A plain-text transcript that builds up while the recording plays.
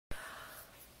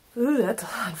Ooh, that's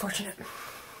unfortunate.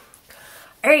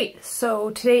 Alright, so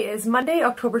today is Monday,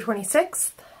 October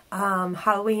 26th.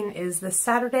 Halloween is this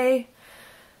Saturday.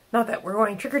 Not that we're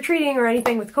going trick-or-treating or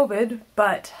anything with COVID,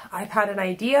 but I've had an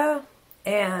idea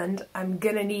and I'm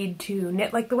gonna need to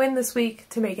knit like the wind this week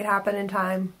to make it happen in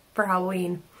time for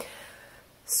Halloween.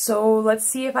 So let's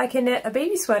see if I can knit a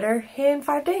baby sweater in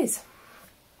 5 days.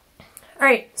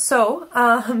 Alright, so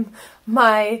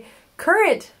my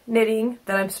current knitting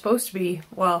that I'm supposed to be,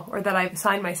 well, or that I've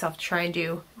assigned myself to try and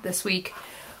do this week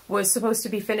was supposed to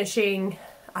be finishing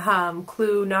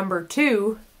clue number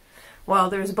 2.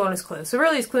 Well, there's a bonus clue, so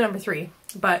really it's clue number 3.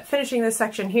 But finishing this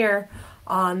section here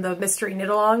on the Mystery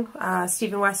Knit-Along,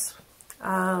 Stephen West's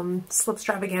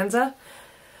Slipstravaganza.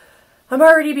 I'm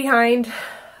already behind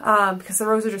because the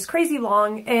rows are just crazy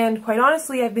long, and quite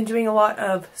honestly I've been doing a lot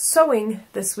of sewing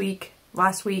this week,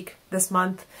 last week, this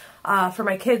month, for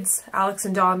my kids, Alex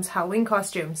and Dom's Halloween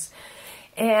costumes.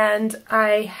 And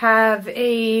I have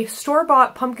a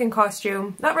store-bought pumpkin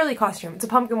costume, not really costume, it's a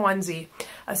pumpkin onesie.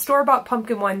 A store-bought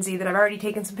pumpkin onesie that I've already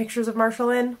taken some pictures of Marshall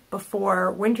in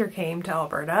before winter came to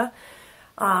Alberta.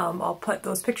 I'll put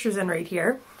those pictures in right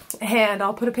here. And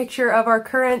I'll put a picture of our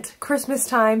current Christmas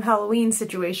time Halloween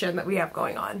situation that we have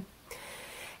going on.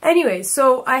 Anyway,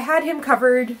 so I had him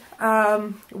covered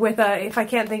with a, if I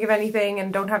can't think of anything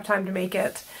and don't have time to make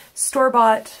it,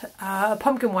 store-bought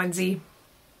pumpkin onesie.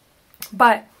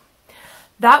 But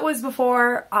that was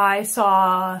before I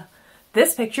saw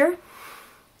this picture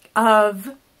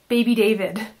of baby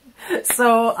David.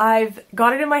 So I've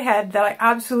got it in my head that I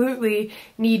absolutely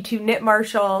need to knit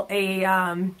Marshall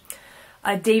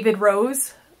a David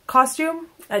Rose costume,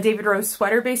 a David Rose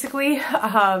sweater basically,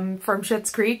 from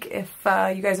Schitt's Creek, if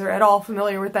you guys are at all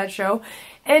familiar with that show.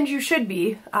 And you should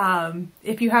be.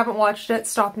 If you haven't watched it,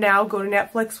 stop now, go to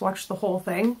Netflix, watch the whole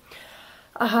thing.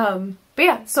 But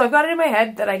yeah, so I've got it in my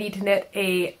head that I need to knit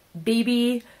a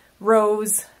baby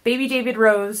David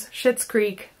Rose Schitt's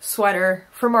Creek sweater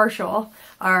for Marshall,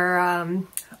 our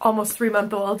almost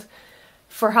 3-month-old,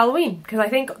 for Halloween, because I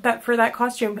think that for that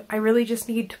costume I really just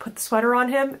need to put the sweater on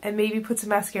him and maybe put some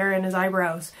mascara in his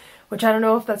eyebrows, which I don't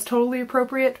know if that's totally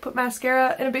appropriate to put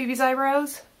mascara in a baby's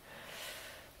eyebrows,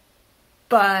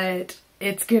 but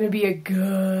it's gonna be a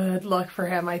good look for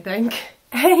him, I think.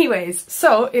 Anyways,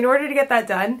 so in order to get that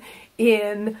done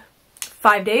in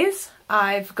 5 days,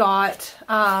 I've got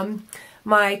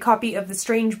my copy of the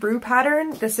Strange Brew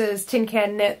Pattern. This is Tin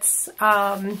Can Knits.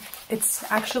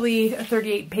 It's actually a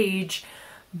 38-page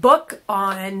book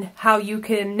on how you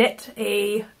can knit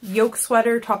a yoke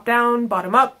sweater top down,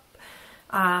 bottom up,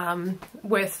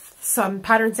 with some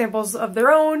pattern samples of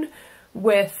their own,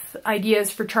 with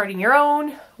ideas for charting your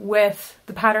own, with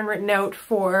the pattern written out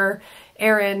for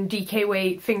Aran, DK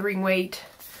weight, fingering weight.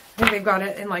 I think they've got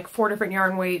it in like 4 different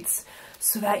yarn weights,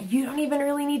 so that you don't even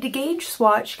really need to gauge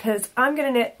swatch, because I'm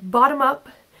going to knit bottom up.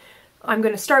 I'm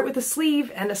going to start with a sleeve,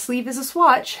 and a sleeve is a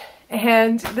swatch,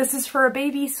 and this is for a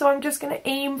baby, so I'm just going to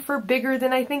aim for bigger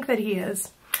than I think that he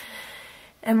is.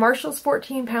 And Marshall's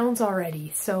 14 pounds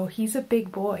already, so he's a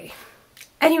big boy.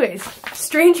 Anyways,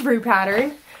 Strange Brew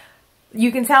Pattern.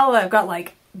 You can tell that I've got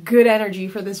like good energy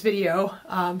for this video,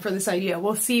 for this idea.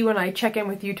 We'll see when I check in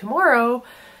with you tomorrow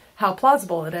how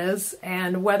plausible it is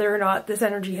and whether or not this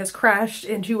energy has crashed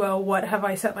into a what have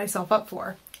I set myself up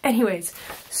for. Anyways,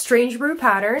 Strange Brew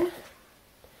Pattern.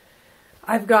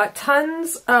 I've got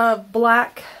tons of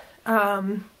black,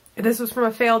 this was from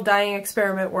a failed dyeing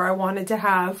experiment where I wanted to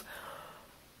have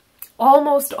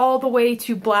almost all the way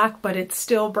to black but it's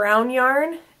still brown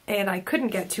yarn, and I couldn't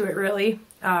get to it really.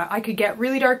 I could get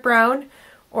really dark brown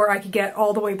or I could get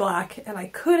all the way black, and I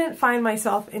couldn't find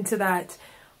myself into that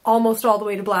almost all the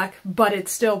way to black but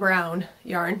it's still brown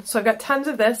yarn. So I've got tons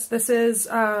of this. This is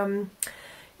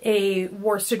a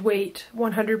worsted weight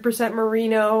 100%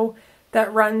 merino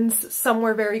that runs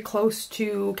somewhere very close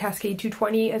to Cascade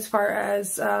 220 as far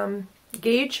as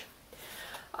gauge.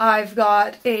 I've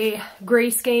got a gray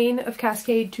skein of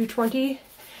Cascade 220,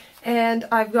 and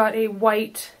I've got a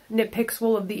white Knit Picks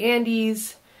Wool of the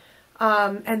Andes,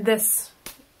 and this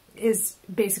is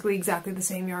basically exactly the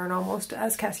same yarn almost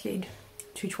as Cascade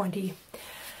 220.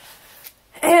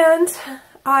 And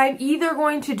I'm either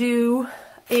going to do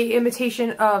a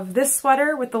imitation of this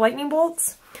sweater with the lightning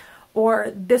bolts,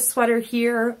 or this sweater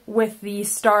here with the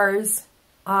stars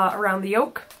around the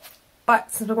yoke.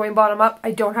 But since we're going bottom up,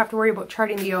 I don't have to worry about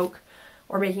charting the yoke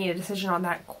or making a decision on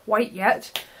that quite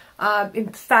yet.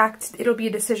 In fact, it'll be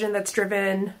a decision that's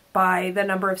driven by the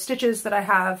number of stitches that I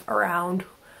have around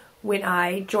when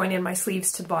I join in my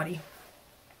sleeves to the body.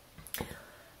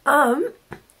 And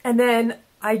then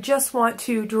I just want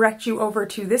to direct you over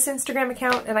to this Instagram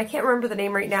account, and I can't remember the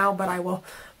name right now, but I will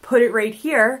put it right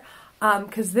here,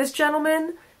 because this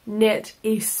gentleman knit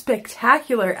a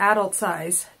spectacular adult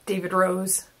size David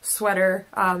Rose sweater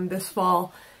this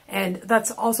fall, and that's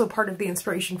also part of the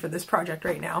inspiration for this project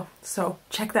right now, so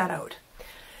check that out.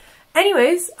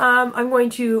 Anyways, I'm going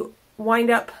to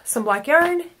wind up some black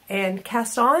yarn and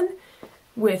cast on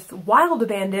with Wild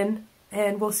Abandon,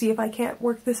 and we'll see if I can't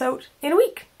work this out in a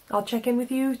week. I'll check in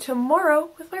with you tomorrow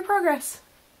with my progress.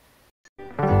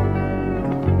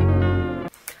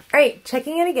 Alright,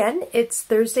 checking in again. It's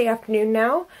Thursday afternoon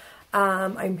now.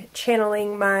 I'm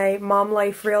channeling my mom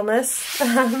life realness,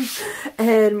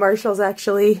 and Marshall's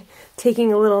actually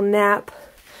taking a little nap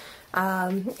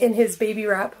in his baby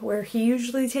wrap, where he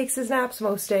usually takes his naps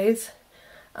most days.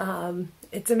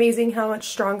 It's amazing how much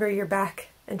stronger your back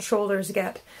and shoulders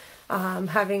get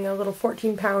having a little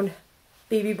 14-pound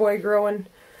baby boy growing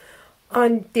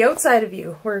on the outside of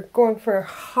you. We're going for a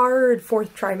hard 4th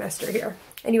trimester here.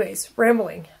 Anyways,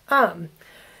 rambling.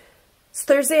 It's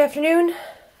Thursday afternoon.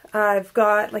 I've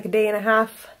got like a day and a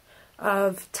half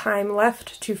of time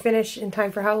left to finish in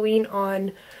time for Halloween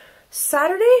on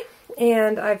Saturday,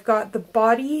 and I've got the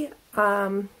body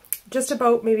just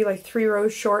about maybe like 3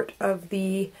 rows short of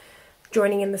the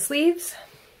joining in the sleeves,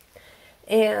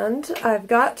 and I've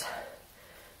got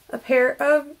a pair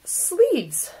of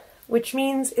sleeves, which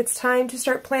means it's time to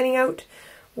start planning out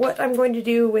what I'm going to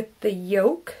do with the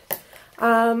yoke.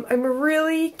 I'm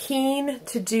really keen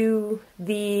to do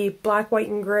the black, white,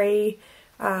 and gray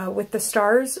with the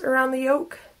stars around the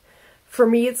yoke. For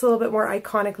me, it's a little bit more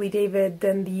iconically David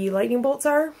than the lightning bolts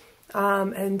are,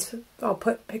 and I'll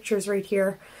put pictures right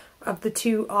here of the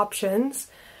 2 options.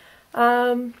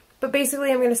 But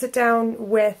basically I'm going to sit down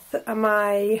with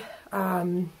my,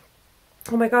 oh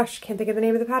my gosh, can't think of the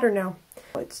name of the pattern now.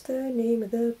 What's the name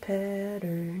of the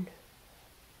pattern?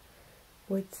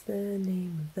 What's the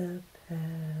name of the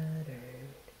pattern?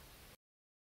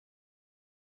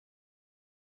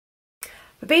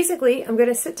 But basically I'm going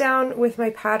to sit down with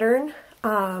my pattern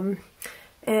and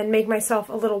make myself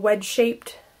a little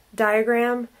wedge-shaped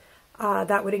diagram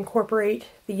that would incorporate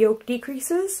the yoke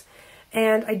decreases.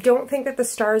 And I don't think that the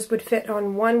stars would fit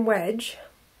on one wedge,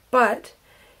 but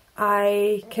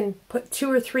I can put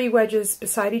 2 or 3 wedges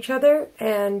beside each other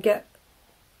and get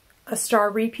a star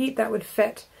repeat that would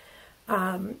fit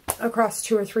across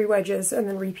 2 or 3 wedges, and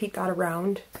then repeat that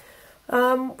around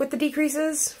with the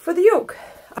decreases for the yoke.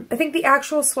 I think the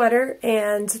actual sweater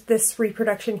and this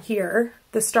reproduction here,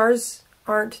 the stars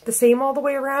aren't the same all the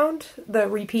way around. The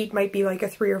repeat might be like a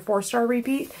 3 or 4 star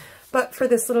repeat, but for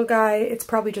this little guy, it's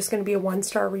probably just going to be a 1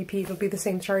 star repeat. It'll be the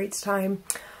same star each time,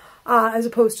 as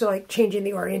opposed to like changing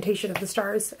the orientation of the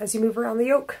stars as you move around the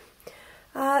yoke,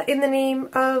 in the name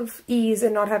of ease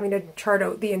and not having to chart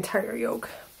out the entire yoke.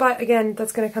 But again,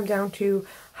 that's going to come down to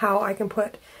how I can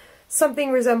put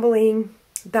something resembling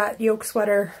that yoke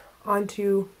sweater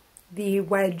onto the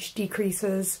wedge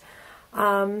decreases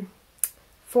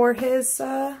for his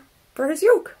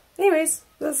yoke. Anyways,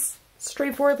 this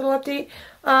straightforward little update.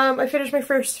 I finished my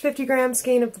first 50-gram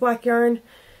skein of the black yarn,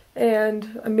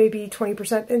 and I'm maybe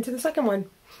 20% into the second one,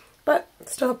 but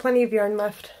still have plenty of yarn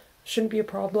left. Shouldn't be a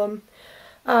problem.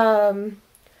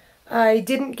 I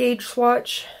didn't gauge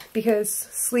swatch because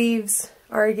sleeves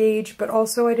are a gauge, but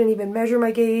also I didn't even measure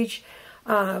my gauge.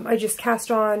 I just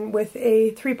cast on with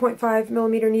a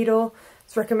 3.5mm needle.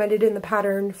 It's recommended in the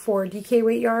pattern for DK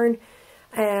weight yarn,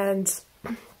 and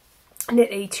knit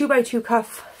a 2x2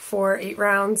 cuff for 8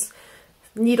 rounds,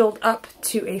 needled up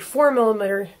to a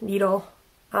 4mm needle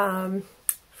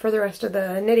for the rest of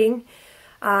the knitting.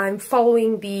 I'm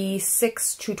following the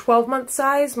 6 to 12 month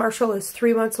size. Marshall is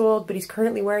 3 months old, but he's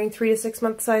currently wearing 3 to 6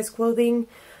 month size clothing,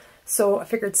 so I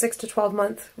figured 6 to 12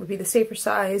 month would be the safer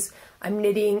size. I'm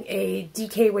knitting a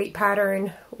DK weight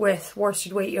pattern with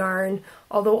worsted weight yarn,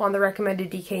 although on the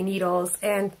recommended DK needles,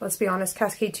 and let's be honest,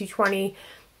 Cascade 220,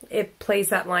 it plays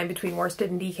that line between worsted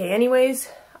and DK anyways.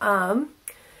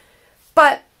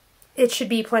 But it should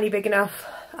be plenty big enough.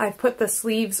 I've put the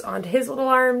sleeves onto his little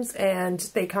arms, and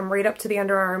they come right up to the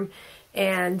underarm,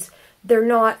 and they're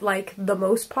not like the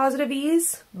most positive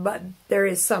ease, but there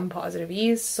is some positive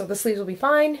ease, so the sleeves will be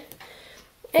fine.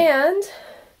 And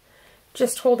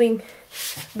just holding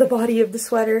the body of the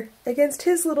sweater against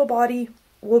his little body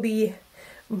will be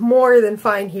more than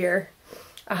fine here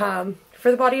for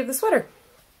the body of the sweater.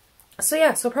 So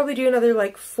yeah, so I'll probably do another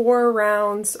like 4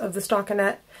 rounds of the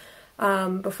stockinette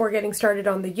before getting started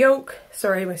on the yoke.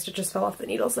 Sorry, my stitches fell off the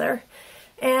needles there.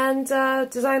 And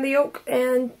design the yoke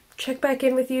and check back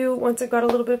in with you once I've got a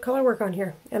little bit of color work on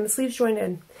here and the sleeves joined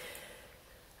in.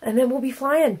 And then we'll be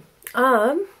flying.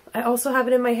 I also have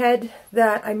it in my head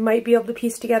that I might be able to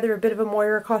piece together a bit of a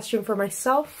Moira costume for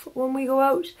myself when we go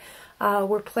out.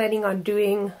 We're planning on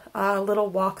doing a little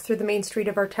walk through the main street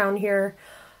of our town here.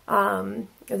 Uptown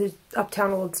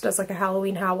does like a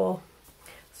Halloween howl,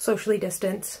 socially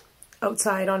distanced,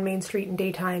 outside on Main Street in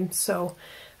daytime, so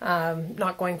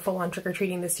not going full on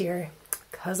trick-or-treating this year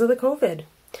because of the COVID.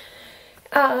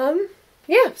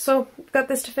 Yeah, so got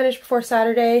this to finish before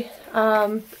Saturday.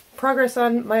 Progress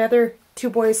on my other two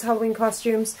boys' Halloween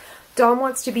costumes. Dom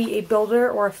wants to be a builder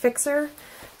or a fixer,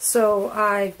 so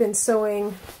I've been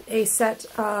sewing a set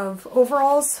of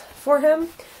overalls for him.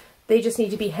 They just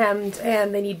need to be hemmed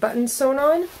and they need buttons sewn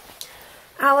on.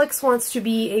 Alex wants to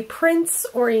be a prince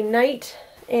or a knight,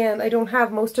 and I don't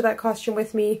have most of that costume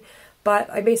with me, but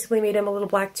I basically made him a little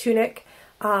black tunic,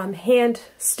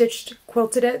 hand-stitched,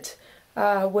 quilted it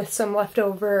with some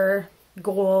leftover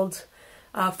gold,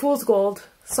 fool's gold,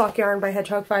 sock yarn by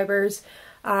Hedgehog Fibers,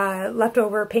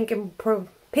 leftover pink and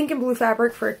blue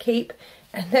fabric for a cape,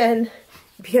 and then,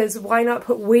 because why not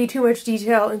put way too much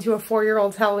detail into a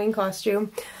 4-year-old's Halloween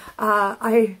costume,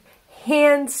 I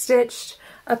hand-stitched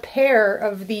a pair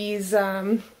of these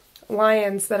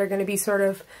lions that are going to be sort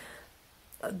of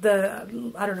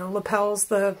the, I don't know, lapels,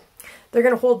 they're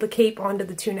going to hold the cape onto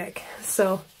the tunic.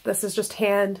 So this is just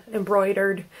hand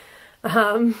embroidered,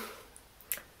 you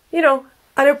know,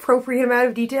 an appropriate amount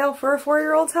of detail for a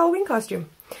 4-year-old's Halloween costume.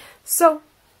 So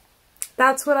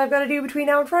that's what I've got to do between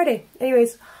now and Friday.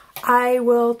 Anyways, I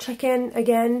will check in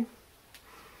again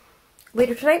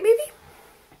later tonight, maybe?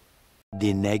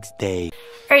 The next day.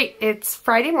 Alright, it's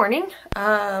Friday morning.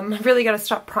 I've really got to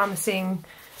stop promising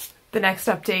the next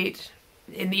update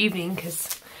in the evening,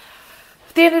 because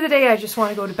at the end of the day I just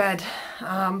want to go to bed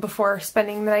before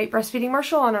spending the night breastfeeding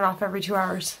Marshall on and off every 2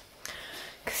 hours.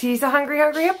 Because he's a hungry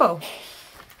hippo.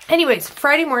 Anyways,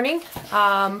 Friday morning,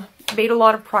 made a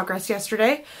lot of progress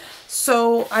yesterday.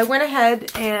 So I went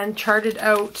ahead and charted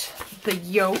out the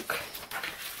yoke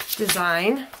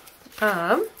design.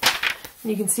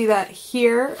 You can see that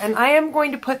here, and I am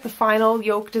going to put the final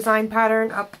yoke design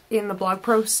pattern up in the blog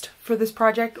post for this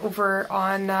project over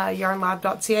on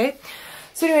yarnlab.ca.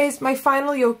 So anyways, my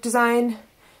final yoke design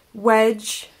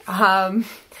wedge,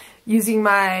 using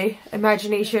my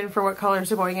imagination for what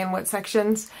colors are going in what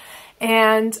sections.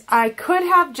 And I could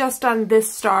have just done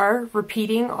this star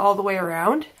repeating all the way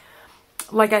around,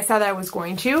 like I said I was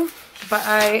going to, but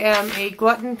I am a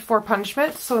glutton for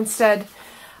punishment, so instead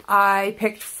I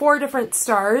picked 4 different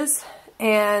stars,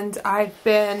 and I've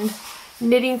been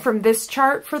knitting from this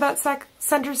chart for that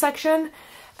center section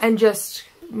and just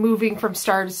moving from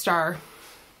star to star.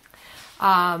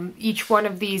 Each one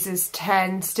of these is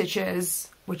 10 stitches,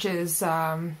 which is,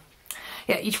 yeah,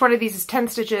 each one of these is 10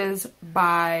 stitches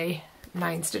by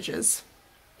 9 stitches.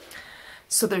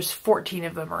 So there's 14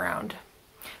 of them around.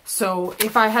 So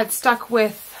if I had stuck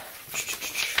with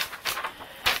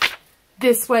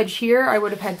this wedge here, I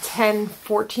would have had 10,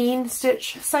 14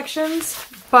 stitch sections,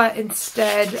 but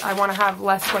instead I want to have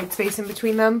less white space in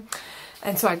between them.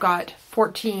 And so I got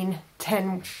 14,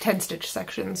 10 stitch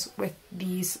sections with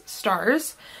these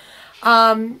stars.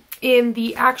 In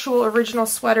the actual original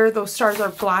sweater, those stars are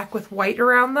black with white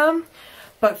around them,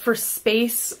 but for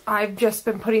space, I've just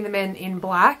been putting them in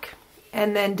black.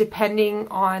 And then depending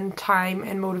on time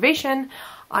and motivation,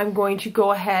 I'm going to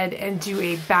go ahead and do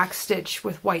a back stitch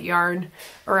with white yarn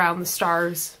around the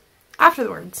stars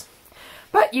afterwards.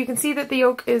 But you can see that the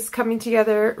yoke is coming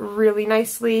together really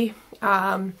nicely.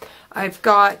 I've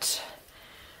got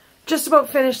just about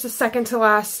finished the second to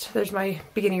last, there's my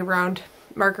beginning of round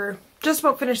marker, just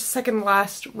about finished the second to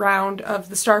last round of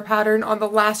the star pattern. On the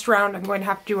last round, I'm going to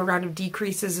have to do a round of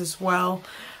decreases as well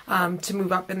to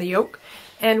move up in the yoke.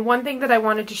 And one thing that I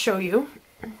wanted to show you,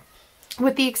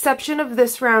 with the exception of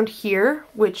this round here,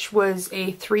 which was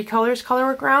a 3 colors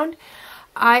colorwork round,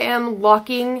 I am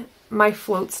locking my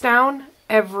floats down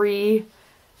every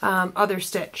other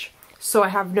stitch. So I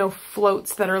have no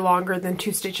floats that are longer than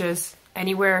 2 stitches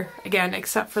anywhere, again,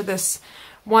 except for this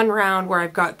one round where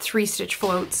I've got 3 stitch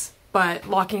floats, but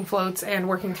locking floats and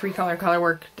working 3 color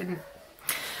colorwork didn't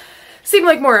seem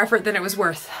like more effort than it was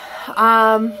worth.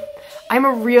 I'm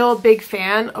a real big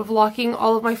fan of locking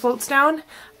all of my floats down.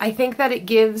 I think that it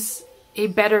gives a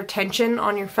better tension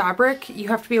on your fabric. You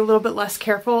have to be a little bit less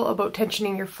careful about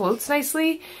tensioning your floats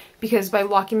nicely, because by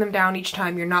locking them down each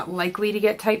time, you're not likely to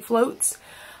get tight floats.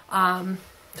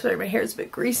 Sorry, my hair is a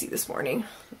bit greasy this morning.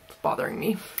 It's bothering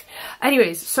me.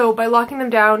 Anyways, so by locking them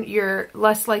down, you're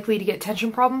less likely to get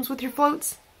tension problems with your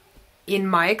floats, in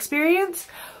my experience.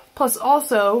 Plus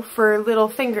also, for little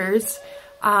fingers,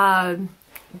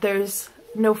 there's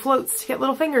no floats to get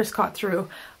little fingers caught through.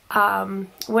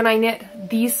 when I knit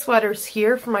these sweaters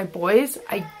here for my boys,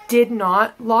 I did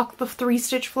not lock the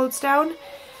 3-stitch floats down.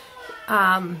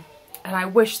 And I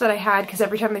wish that I had, because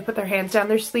every time they put their hands down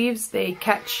their sleeves, they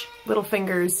catch little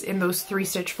fingers in those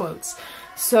 3-stitch floats.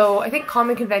 So I think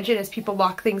common convention is people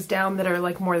lock things down that are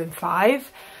like more than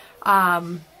 5.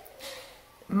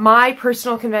 My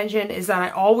personal convention is that I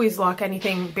always lock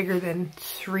anything bigger than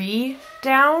 3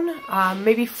 down,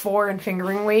 maybe 4 in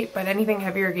fingering weight, but anything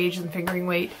heavier gauge than fingering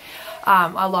weight,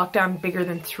 I'll lock down bigger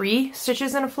than 3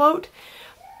 stitches in a float.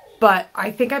 But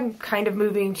I think I'm kind of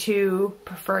moving to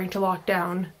preferring to lock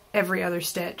down every other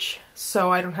stitch,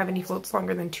 so I don't have any floats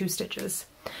longer than 2 stitches.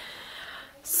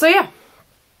 So yeah,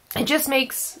 it just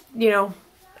makes, you know,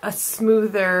 a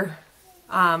smoother,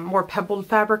 more pebbled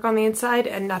fabric on the inside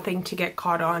and nothing to get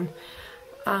caught on.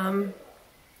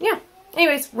 Yeah,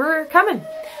 anyways, we're coming.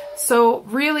 So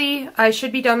really, I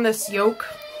should be done this yoke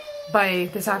by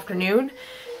this afternoon.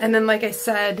 And then, like I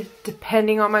said,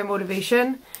 depending on my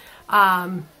motivation,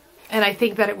 and I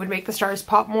think that it would make the stars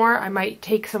pop more, I might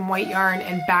take some white yarn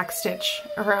and backstitch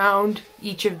around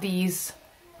each of these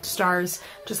stars,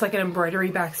 just like an embroidery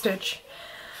backstitch.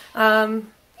 Yeah,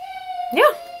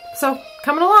 so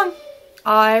coming along.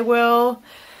 I will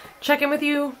check in with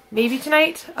you maybe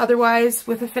tonight, otherwise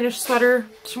with a finished sweater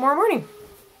tomorrow morning.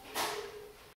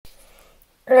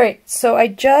 Alright, so I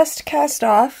just cast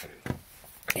off,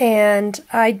 and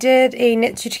I did a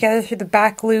knit 2 together through the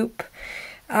back loop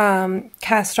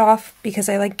cast off because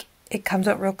I like it comes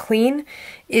out real clean.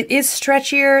 It is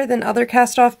stretchier than other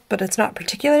cast off, but it's not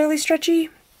particularly stretchy,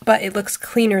 but it looks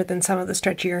cleaner than some of the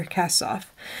stretchier casts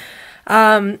off.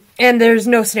 And there's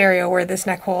no scenario where this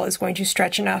neck hole is going to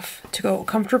stretch enough to go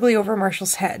comfortably over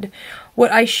Marshall's head.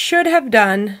 What I should have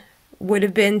done would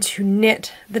have been to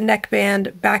knit the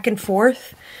neckband back and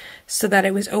forth so that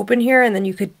it was open here and then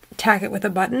you could tack it with a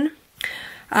button.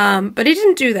 But I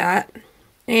didn't do that.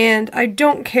 And I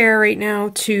don't care right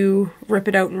now to rip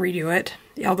it out and redo it,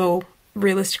 although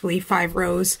realistically 5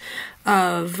 rows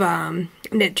of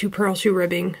knit 2 purl 2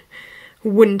 ribbing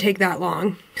wouldn't take that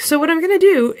long. So what I'm going to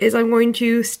do is I'm going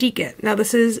to steek it. Now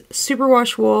this is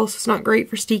superwash wool, so it's not great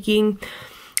for steeking.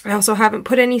 I also haven't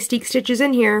put any steek stitches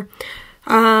in here.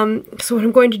 So what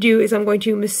I'm going to do is I'm going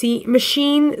to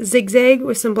machine zigzag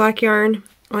with some black yarn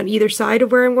on either side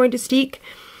of where I'm going to steek.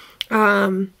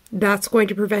 That's going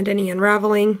to prevent any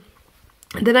unraveling.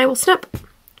 And then I will snip,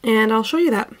 and I'll show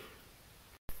you that.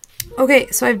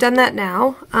 Okay, so I've done that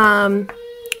now.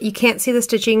 You can't see the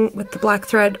stitching with the black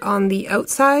thread on the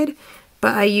outside,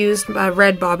 but I used a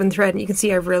red bobbin thread, and you can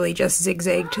see I've really just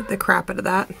zigzagged the crap out of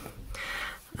that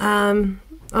on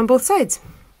both sides.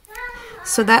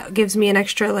 So that gives me an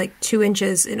extra like 2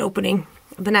 inches in opening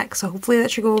of the neck, so hopefully that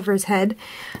should go over his head.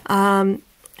 And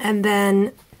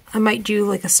then I might do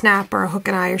like a snap or a hook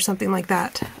and eye or something like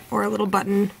that, or a little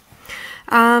button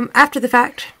after the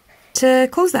fact to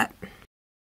close that.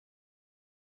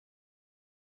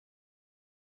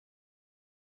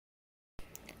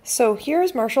 So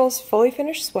here's Marshall's fully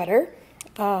finished sweater.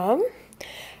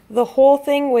 The whole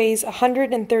thing weighs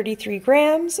 133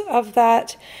 grams. Of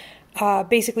that,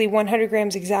 basically 100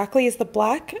 grams exactly is the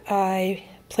black. I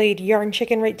played yarn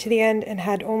chicken right to the end and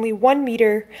had only 1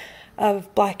 meter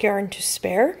of black yarn to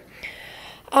spare.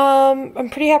 I'm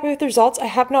pretty happy with the results. I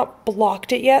have not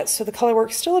blocked it yet, so the color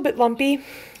work's still a bit lumpy.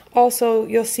 Also,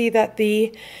 you'll see that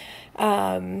the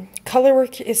color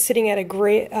work is sitting at a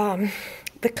gray.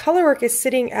 The color work is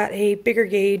sitting at a bigger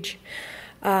gauge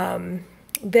than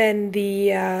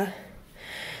the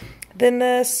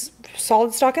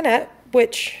solid stockinette,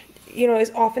 which, you know,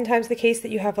 is oftentimes the case that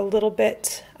you have a little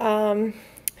bit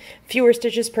fewer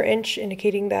stitches per inch,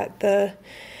 indicating that the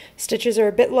stitches are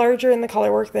a bit larger in the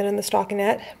color work than in the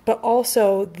stockinette. But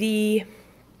also the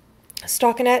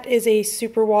stockinette is a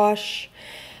superwash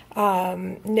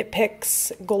Knit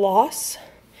Picks gloss,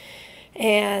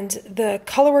 and the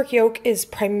colorwork yoke is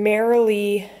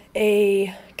primarily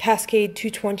a Cascade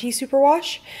 220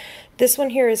 superwash. This one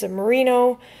here is a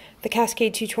merino. The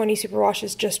Cascade 220 superwash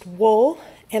is just wool,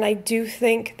 and I do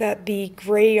think that the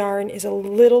gray yarn is a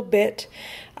little bit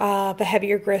of a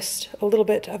heavier grist, a little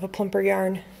bit of a plumper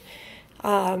yarn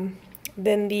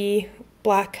than the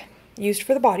black used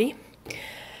for the body.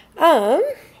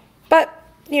 But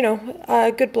you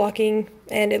know, good blocking,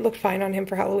 and it looked fine on him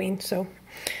for Halloween, so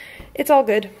it's all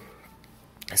good.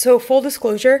 So full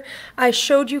disclosure, I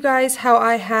showed you guys how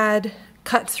I had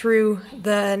cut through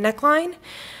the neckline,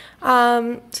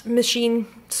 machine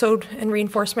sewed and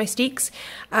reinforced my steeks.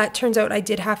 It turns out I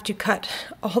did have to cut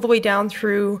all the way down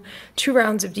through 2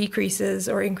 rounds of decreases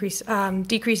or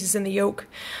decreases in the yoke.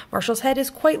 Marshall's head is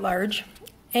quite large,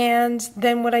 And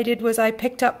then what I did was I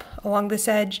picked up along this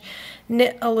edge,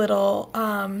 knit a little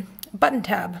button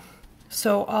tab.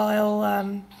 So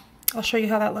I'll show you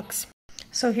how that looks.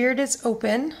 So here it is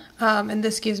open, and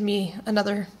this gives me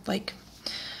another like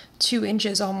 2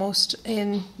 inches almost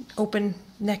in open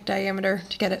neck diameter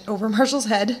to get it over Marshall's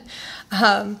head.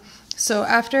 So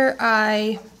after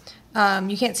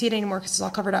you can't see it anymore because it's all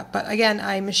covered up, but again,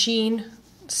 I machine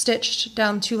stitched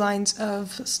down 2 lines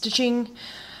of stitching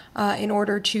in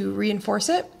order to reinforce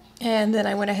it, and then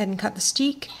I went ahead and cut the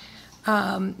steek.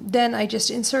 Then I just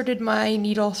inserted my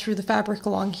needle through the fabric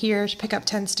along here to pick up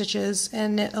 10 stitches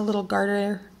and knit a little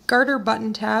garter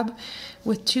button tab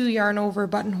with 2 yarn over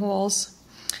buttonholes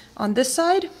on this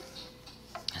side,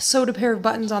 sewed a pair of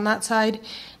buttons on that side,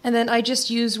 and then I just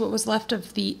used what was left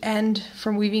of the end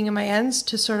from weaving in my ends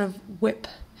to sort of whip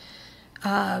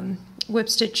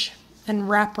stitch and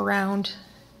wrap around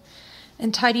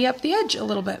and tidy up the edge a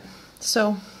little bit.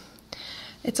 So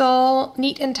it's all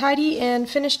neat and tidy and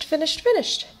finished.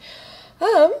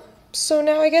 So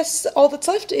now I guess all that's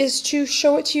left is to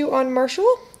show it to you on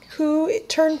Marshall, who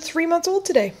turned 3 months old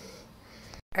today.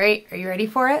 All right, are you ready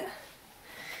for it?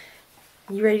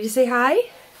 You ready to say hi?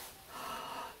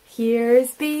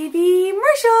 Here's baby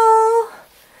Marshall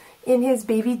in his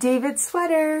baby David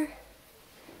sweater.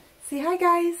 Say hi,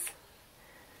 guys.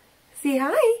 Say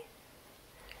hi.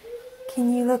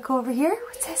 Can you look over here?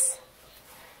 What's this?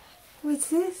 What's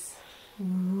this?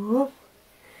 Whoa.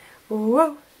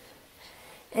 Whoa.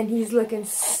 And he's looking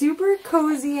super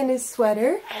cozy in his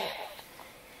sweater.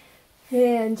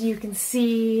 And you can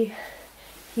see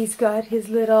he's got his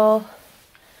little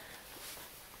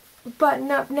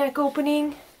button-up neck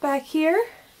opening back here.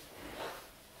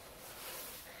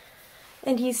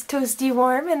 And he's toasty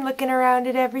warm and looking around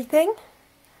at everything.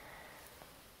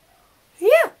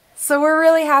 Yeah, so we're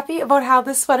really happy about how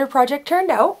this sweater project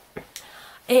turned out.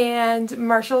 And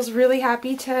Marshall's really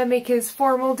happy to make his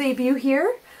formal debut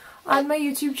here on my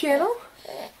YouTube channel.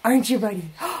 Aren't you, buddy?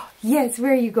 Yes,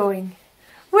 where are you going?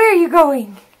 Where are you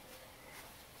going?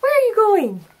 Where are you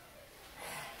going?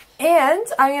 And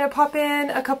I'm going to pop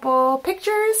in a couple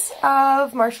pictures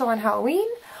of Marshall on Halloween.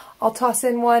 I'll toss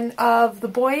in one of the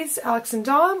boys, Alex and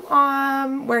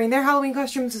Dom, wearing their Halloween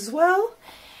costumes as well.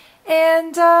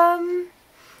 And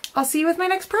I'll see you with my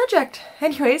next project.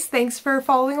 Anyways, thanks for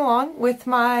following along with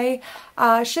my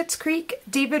Schitt's Creek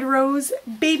David Rose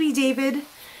Baby David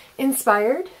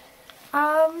inspired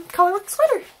colorwork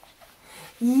sweater.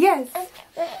 Yes.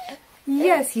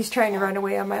 Yes, he's trying to run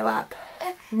away on my lap.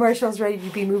 Marshall's ready to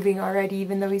be moving already,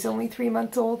 even though he's only 3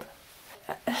 months old.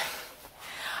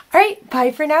 Alright,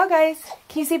 bye for now, guys.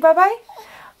 Can you say bye-bye?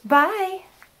 Bye.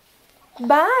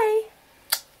 Bye.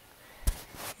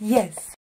 Yes.